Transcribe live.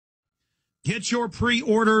Get your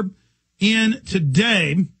pre-order in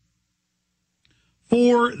today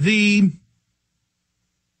for the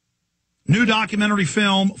new documentary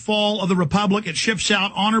film, Fall of the Republic. It ships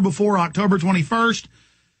out on or before October 21st.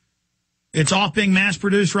 It's off being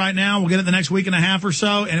mass-produced right now. We'll get it the next week and a half or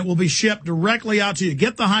so, and it will be shipped directly out to you.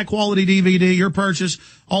 Get the high-quality DVD. Your purchase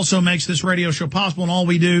also makes this radio show possible and all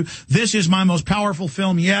we do. This is my most powerful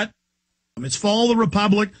film yet. It's Fall of the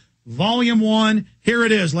Republic, Volume 1. Here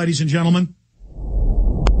it is, ladies and gentlemen.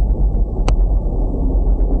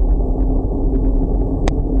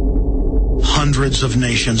 Hundreds of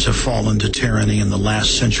nations have fallen to tyranny in the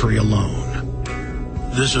last century alone.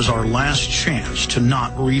 This is our last chance to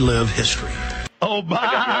not relive history.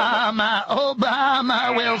 Obama,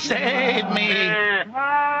 Obama will save me.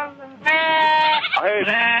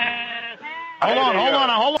 Hold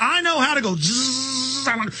on. I know how to go zzz,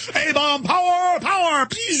 A-bomb, power,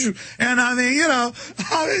 and I mean,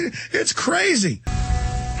 it's crazy.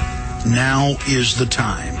 Now is the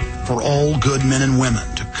time for all good men and women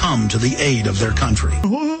to come to the aid of their country.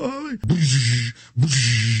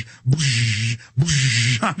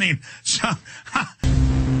 I mean,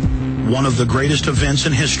 one of the greatest events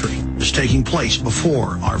in history is taking place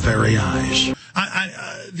before our very eyes.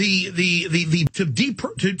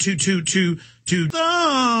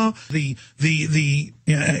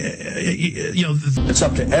 It's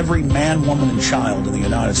up to every man, woman, and child in the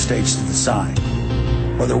United States to decide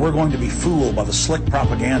whether we're going to be fooled by the slick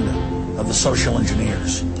propaganda of the social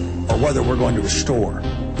engineers, or whether we're going to restore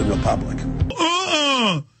the republic.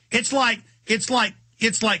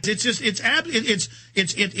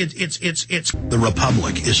 The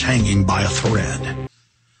republic is hanging by a thread.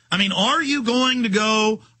 I mean, are you going to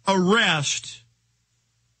go arrest?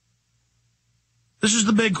 This is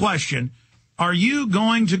the big question. Are you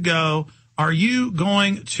going to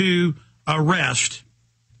arrest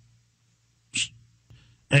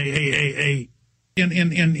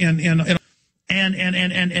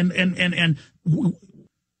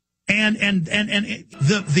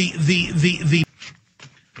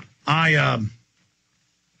I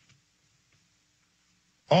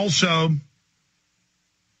also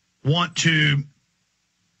want to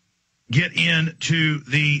get into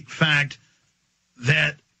the fact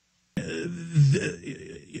that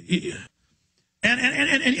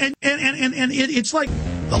it's like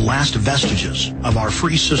the last vestiges of our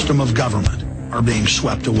free system of government are being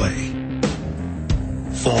swept away.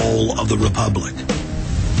 Fall of the Republic.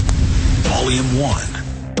 Volume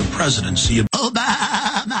 1. The Presidency of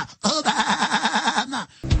Obama.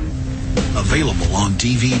 Available on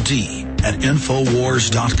DVD at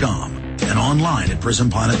Infowars.com and online at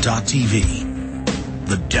PrisonPlanet.tv.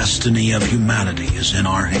 The destiny of humanity is in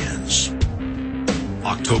our hands.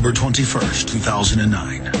 October 21st,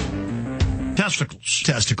 2009.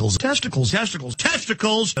 Testicles,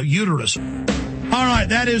 uterus. All right,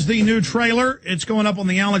 that is the new trailer. It's going up on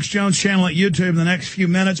the Alex Jones channel at YouTube in the next few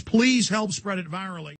minutes. Please help spread it virally.